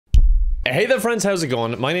Hey there friends, how's it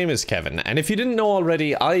going? My name is Kevin, and if you didn't know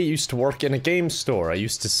already, I used to work in a game store. I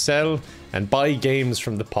used to sell and buy games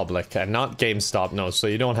from the public, and not GameStop, no, so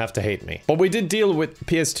you don't have to hate me. But we did deal with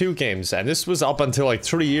PS2 games, and this was up until like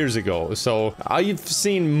 3 years ago, so I've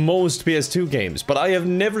seen most PS2 games, but I have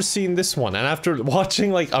never seen this one, and after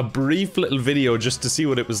watching like a brief little video just to see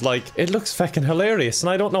what it was like, it looks fucking hilarious, and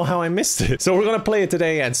I don't know how I missed it. So we're gonna play it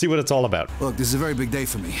today and see what it's all about. Look, this is a very big day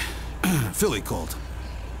for me. Philly called.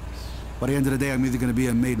 By the end of the day, I'm either gonna be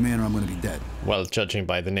a made man or I'm gonna be dead. Well, judging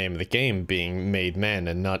by the name of the game being Made Man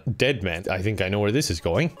and not Dead Man, I think I know where this is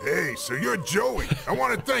going. Hey, so you're Joey. I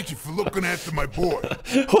want to thank you for looking after my boy.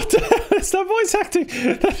 What the hell is that voice acting?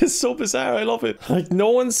 That is so bizarre, I love it. Like,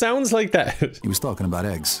 no one sounds like that. He was talking about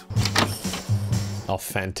eggs. Oh,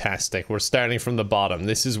 fantastic. We're starting from the bottom.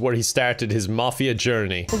 This is where he started his mafia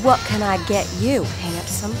journey. What can I get you,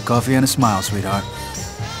 handsome? Coffee and a smile, sweetheart.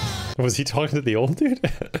 Was he talking to the old dude?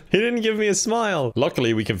 He didn't give me a smile.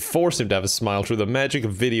 Luckily, we can force him to have a smile through the magic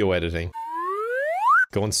of video editing.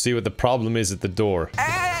 Go and see what the problem is at the door.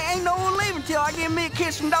 Ain't no one leaving till I give me a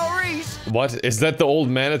kiss from Doris. What? Is that the old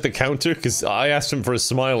man at the counter? Because I asked him for a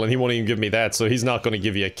smile and he won't even give me that, so he's not going to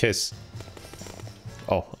give you a kiss.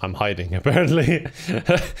 Oh, I'm hiding, apparently.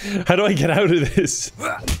 How do I get out of this?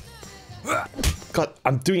 God,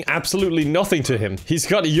 I'm doing absolutely nothing to him. He's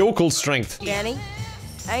got yokel strength. Danny,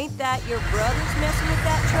 ain't that your brother's messing with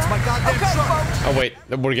that truck? My goddamn truck. Oh wait,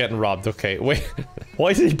 we're getting robbed. Okay, wait.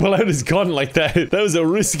 Why did he pull out his gun like that? That was a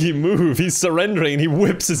risky move. He's surrendering and he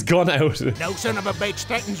whips his gun out. No son of a bitch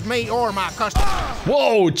threatens me or my customers.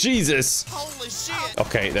 Whoa, Jesus. Holy shit.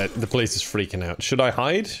 Okay, the place is freaking out. Should I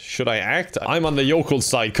hide? Should I act? I'm on the yokel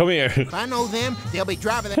side. Come here. If I know them, they'll be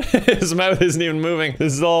driving them. His mouth isn't even moving.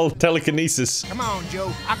 This is all telekinesis. Come on,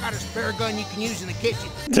 Joe. I got a spare gun you can use in the kitchen.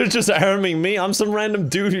 They're just arming me. I'm some random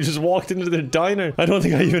dude who just walked into their diner. I don't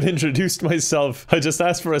think I even introduced myself. I just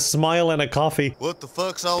asked for a smile and a coffee. What the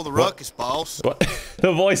fuck's all the ruckus, boss? What?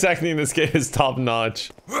 The voice acting in this game is top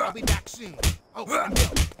notch. I'll be back soon. Oh, and Bill,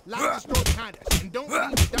 lock the store behind us, and don't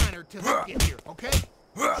leave the diner till I get here, okay?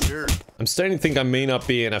 Sure. I'm starting to think I may not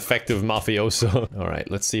be an effective mafioso. Alright,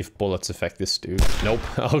 let's see if bullets affect this dude. Nope.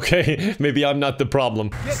 Okay, maybe I'm not the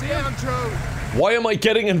problem. Get down, Joe. Why am I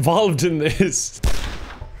getting involved in this?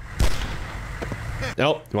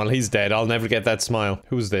 Oh, well, he's dead. I'll never get that smile.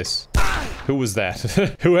 Who's this? Who was that?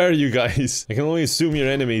 Who are you guys? I can only assume you're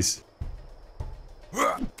enemies.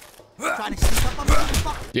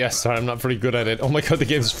 Yes, sorry, I'm not very good at it. Oh my god, the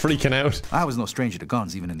game's freaking out. I was no stranger to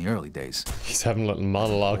guns, even in the early days. He's having a little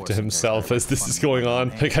monologue to himself as this is going on.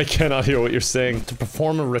 Like, I cannot hear what you're saying. To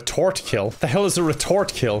perform a retort kill? The hell is a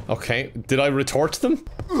retort kill? Okay, did I retort them?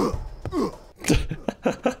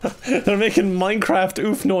 They're making Minecraft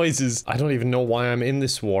oof noises. I don't even know why I'm in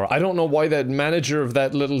this war. I don't know why that manager of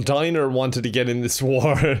that little diner wanted to get in this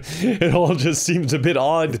war. It all just seems a bit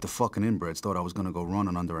odd. The fucking inbreds thought I was gonna go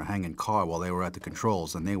running under a hanging car while they were at the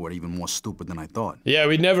controls, and they were even more stupid than I thought. Yeah,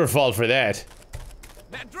 we'd never fall for that.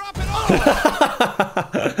 Now drop it off!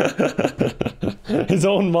 His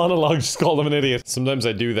own monologue just called him an idiot. Sometimes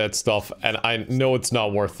I do that stuff, and I know it's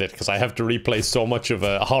not worth it, because I have to replay so much of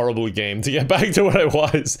a horrible game to get back to where I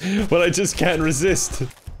was, but I just can't resist.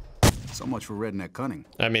 So much for redneck cunning.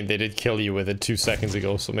 I mean, they did kill you with it 2 seconds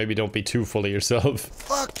ago, so maybe don't be too full of yourself.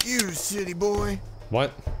 Fuck you, city boy.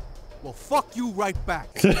 What? Well, fuck you right back.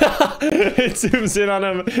 It zooms in on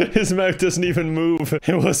him. His mouth doesn't even move.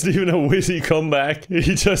 It wasn't even a witty comeback.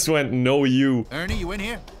 He just went, no you. Ernie, you in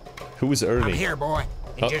here? Who is Ernie? I'm here, boy.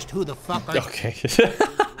 And just who the fuck are you? Okay.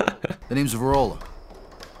 The name's Verola.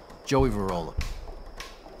 Joey Verola.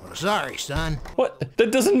 Well, sorry, son. What?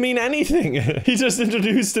 That doesn't mean anything. He just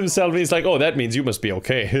introduced himself and he's like, oh, that means you must be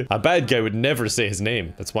okay. A bad guy would never say his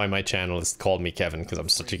name. That's why my channel is called me Kevin, because I'm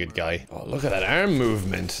such a good guy. Oh, look at that arm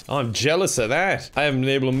movement. Oh, I'm jealous of that. I haven't been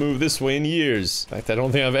able to move this way in years. In fact, I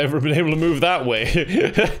don't think I've ever been able to move that way.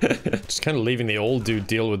 Just kind of leaving the old dude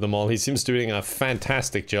deal with them all. He seems to be doing a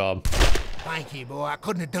fantastic job. Thank you, boy. I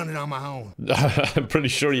couldn't have done it on my own. I'm pretty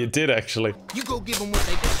sure you did, actually. You go give them what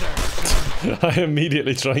they deserve. I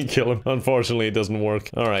immediately try and kill him. Unfortunately, it doesn't work.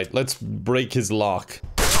 Alright, let's break his lock.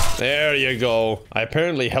 There you go. I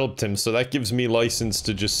apparently helped him, so that gives me license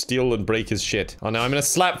to just steal and break his shit. Oh, now I'm in a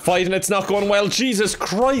slap fight and it's not going well. Jesus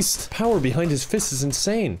Christ! Power behind his fist is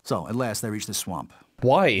insane. So, at last, they reached the swamp.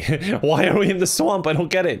 Why? Why are we in the swamp? I don't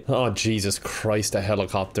get it. Oh, Jesus Christ, a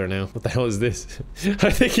helicopter now. What the hell is this? I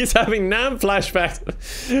think he's having Nam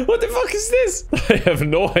flashbacks. What the fuck is this? I have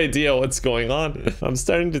no idea what's going on. I'm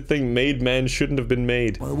starting to think Made Man shouldn't have been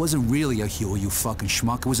made. Well, it wasn't really a Huey, you fucking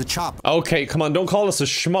schmuck. It was a chopper. Okay, come on, don't call us a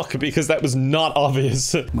schmuck because that was not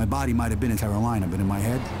obvious. My body might have been in Carolina, but in my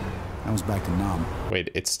head, I was back to Nam. Wait,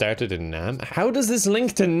 it started in Nam? How does this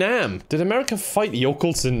link to Nam? Did America fight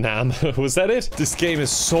yokels in Nam? Was that it? This game is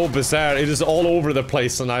so bizarre. It is all over the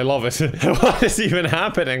place and I love it. What is even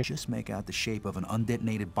happening? Just make out the shape of an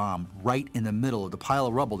undetonated bomb right in the middle of the pile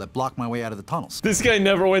of rubble that blocked my way out of the tunnels. This guy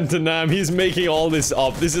never went to Nam. He's making all this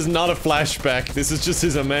up. This is not a flashback. This is just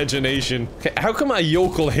his imagination. Okay, how come a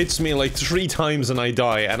yokel hits me like 3 times and I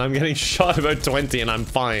die and I'm getting shot about 20 and I'm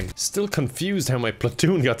fine? Still confused how my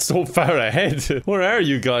platoon got so far ahead. Where are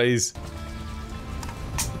you guys?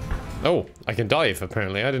 Oh, I can dive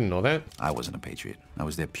apparently. I didn't know that. I wasn't a patriot. I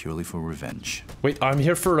was there purely for revenge. Wait, I'm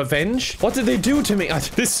here for revenge? What did they do to me?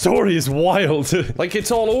 This story is wild. Like,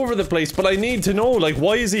 it's all over the place, but I need to know, like,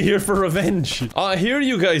 why is he here for revenge? Here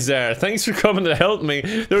you guys are. Thanks for coming to help me.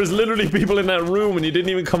 There was literally people in that room and you didn't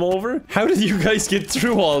even come over? How did you guys get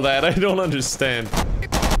through all that? I don't understand.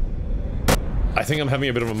 I think I'm having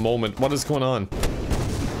a bit of a moment. What is going on?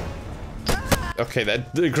 Okay,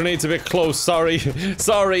 the grenade's a bit close, sorry.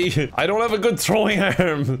 Sorry, I don't have a good throwing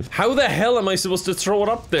arm. How the hell am I supposed to throw it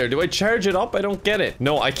up there? Do I charge it up? I don't get it.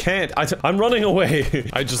 No, I can't. I'm running away.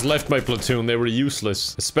 I just left my platoon. They were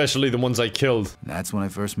useless, especially the ones I killed. That's when I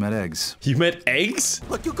first met Eggs. You met Eggs?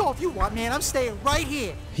 Look, you go if you want, man. I'm staying right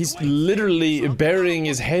here. He's literally burying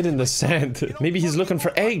his head in the sand. Maybe he's looking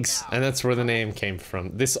for eggs. And that's where the name came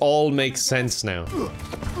from. This all makes sense now.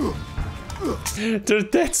 Their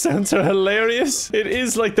death sounds are hilarious. It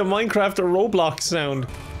is like the Minecraft or Roblox sound.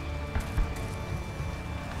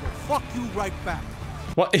 Fuck you right back.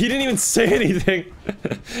 What? He didn't even say anything.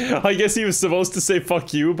 I guess he was supposed to say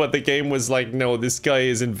fuck you, but the game was like, no, this guy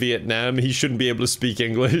is in Vietnam. He shouldn't be able to speak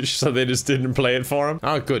English, so they just didn't play it for him.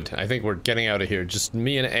 Oh, good. I think we're getting out of here. Just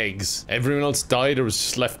me and Eggs. Everyone else died or was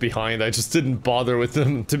just left behind. I just didn't bother with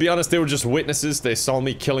them. To be honest, they were just witnesses. They saw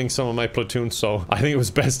me killing some of my platoon, so I think it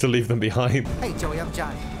was best to leave them behind. Hey, Joey, I'm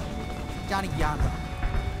Johnny. Johnny Yanda.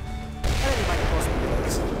 Everybody calls me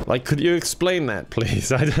Eggs. Like, could you explain that,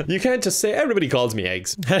 please? You can't just say, everybody calls me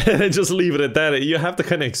Eggs. And just leave it at that. You have to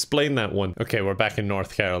kind of explain that one. Okay, we're back in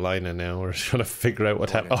North Carolina now. We're trying to figure out what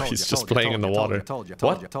happened. Oh, he's just playing in the water.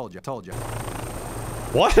 What? Told you.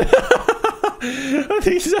 What? I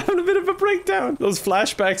think he's having a bit of a breakdown. Those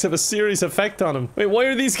flashbacks have a serious effect on him. Wait, why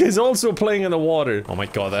are these guys also playing in the water? Oh my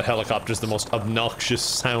god, that helicopter is the most obnoxious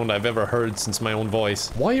sound I've ever heard since my own voice.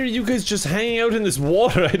 Why are you guys just hanging out in this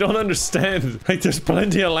water? I don't understand. Like, there's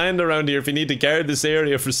plenty of land around here if you need to guard this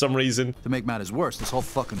area for some reason. To make matters worse, this whole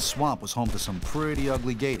fucking swamp was home to some pretty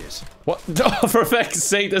ugly gators. What? Oh, for feck's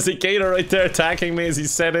sake, there's a gator right there attacking me as he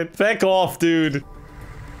said it. Feck off, dude.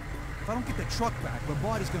 If I don't get the truck back,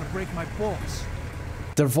 Roboti's gonna break my balls.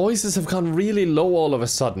 Their voices have gone really low all of a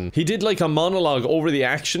sudden. He did like a monologue over the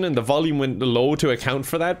action and the volume went low to account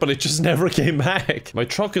for that, but it just never came back. My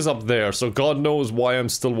truck is up there, so God knows why I'm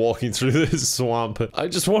still walking through this swamp. I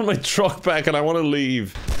just want my truck back and I want to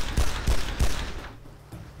leave.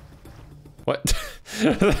 What?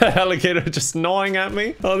 The alligator just gnawing at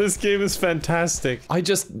me? Oh, this game is fantastic. I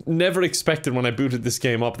just never expected when I booted this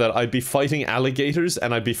game up that I'd be fighting alligators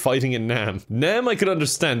and I'd be fighting in Nam. Nam I could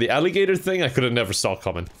understand. The alligator thing I could have never saw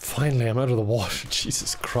coming. Finally, I'm out of the water.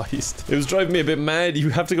 Jesus Christ. It was driving me a bit mad. You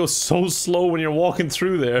have to go so slow when you're walking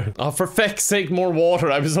through there. Oh, for feck's sake, more water.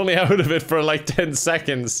 I was only out of it for like 10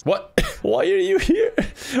 seconds. What? Why are you here?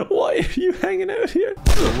 Why are you hanging out here?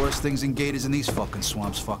 The worst things in gators in these fucking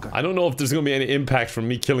swamps, fucker. I don't know if there's gonna be any impact from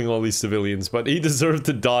me killing all these civilians, but he deserved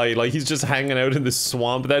to die. Like, he's just hanging out in this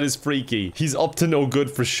swamp. That is freaky. He's up to no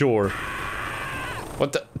good for sure.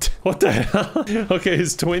 What the hell? Okay,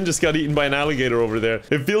 his twin just got eaten by an alligator over there.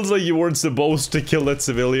 It feels like you weren't supposed to kill that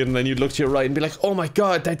civilian, and then you'd look to your right and be like, oh my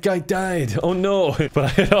god, that guy died. Oh no. But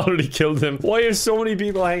I had already killed him. Why are so many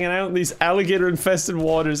people hanging out in these alligator-infested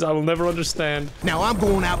waters? I will never understand. Now I'm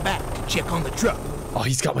going out back to check on the truck. Oh,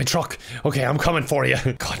 he's got my truck. Okay, I'm coming for you.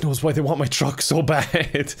 God knows why they want my truck so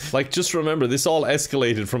bad. Like, just remember, this all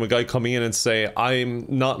escalated from a guy coming in and say, I'm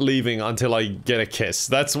not leaving until I get a kiss.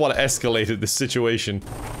 That's what escalated this situation.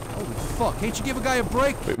 Holy fuck, can't you give a guy a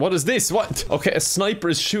break? Wait, what is this? What? Okay, a sniper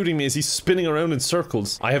is shooting me as he's spinning around in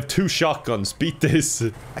circles. I have 2 shotguns. Beat this.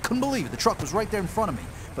 I couldn't believe it. The truck was right there in front of me,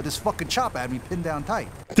 but this fucking chopper had me pinned down tight.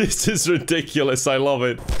 This is ridiculous. I love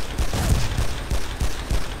it.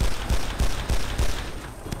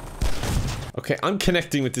 Okay, I'm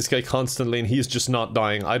connecting with this guy constantly and he's just not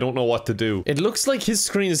dying. I don't know what to do. It looks like his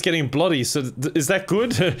screen is getting bloody, so is that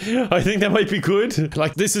good? I think that might be good.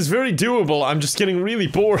 Like, this is very doable. I'm just getting really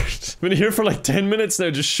bored. I've been here for like 10 minutes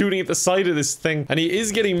now just shooting at the side of this thing. And he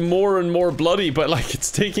is getting more and more bloody, but like,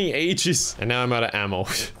 it's taking ages. And now I'm out of ammo.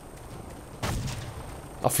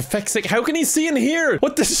 Oh, for feck's sake, how can he see in here?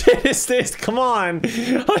 What the shit is this? Come on.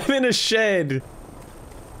 I'm in a shed.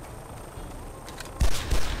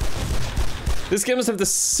 This game must have the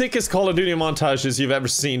sickest Call of Duty montages you've ever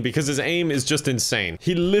seen because his aim is just insane.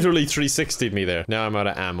 He literally 360'd me there. Now I'm out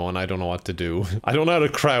of ammo and I don't know what to do. I don't know how to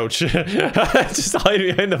crouch. Just hide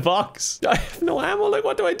behind the box. I have no ammo, like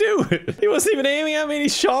what do I do? He wasn't even aiming at me and he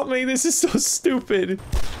shot me. This is so stupid.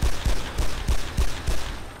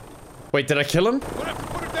 Wait, did I kill him?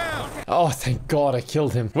 Oh, thank God I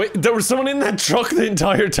killed him. Wait, there was someone in that truck the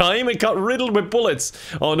entire time? It got riddled with bullets.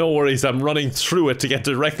 Oh, no worries. I'm running through it to get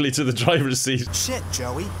directly to the driver's seat. Shit,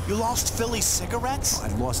 Joey. You lost Philly's cigarettes? I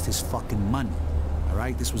lost his fucking money.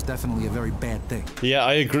 Alright, this was definitely a very bad thing. Yeah,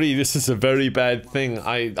 I agree. This is a very bad thing.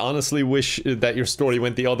 I honestly wish that your story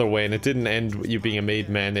went the other way and it didn't end with you being a made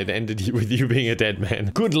man. It ended with you being a dead man.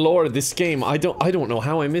 Good lord, this game. I don't know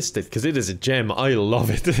how I missed it because it is a gem. I love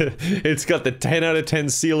it. It's got the 10 out of 10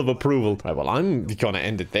 seal of approval. Right, well, I'm gonna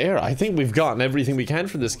end it there. I think we've gotten everything we can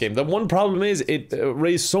from this game. The one problem is it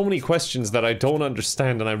raised so many questions that I don't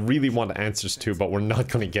understand and I really want answers to, but we're not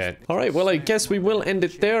gonna get. Alright, well, I guess we will end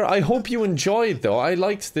it there. I hope you enjoyed, though. I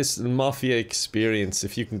liked this Mafia experience,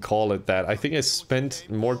 if you can call it that. I think I spent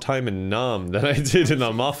more time in Nam than I did in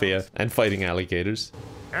a Mafia and fighting alligators.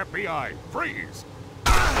 FBI, freeze!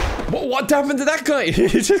 What happened to that guy? He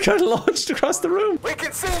just got launched across the room. We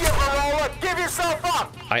can see you, Faloona. Give yourself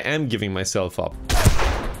up. I am giving myself up.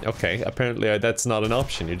 Okay, apparently that's not an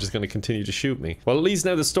option. You're just gonna continue to shoot me. Well, at least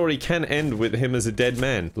now the story can end with him as a dead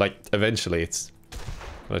man. Like, eventually. It's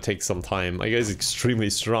gonna take some time. My guy's extremely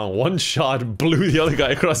strong. One shot blew the other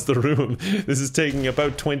guy across the room. This is taking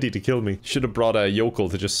about 20 to kill me. Should have brought a yokel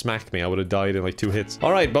to just smack me. I would have died in like 2 hits.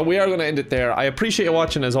 Alright, but we are gonna end it there. I appreciate you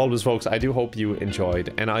watching as always, folks. I do hope you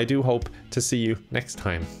enjoyed, and I do hope to see you next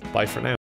time. Bye for now.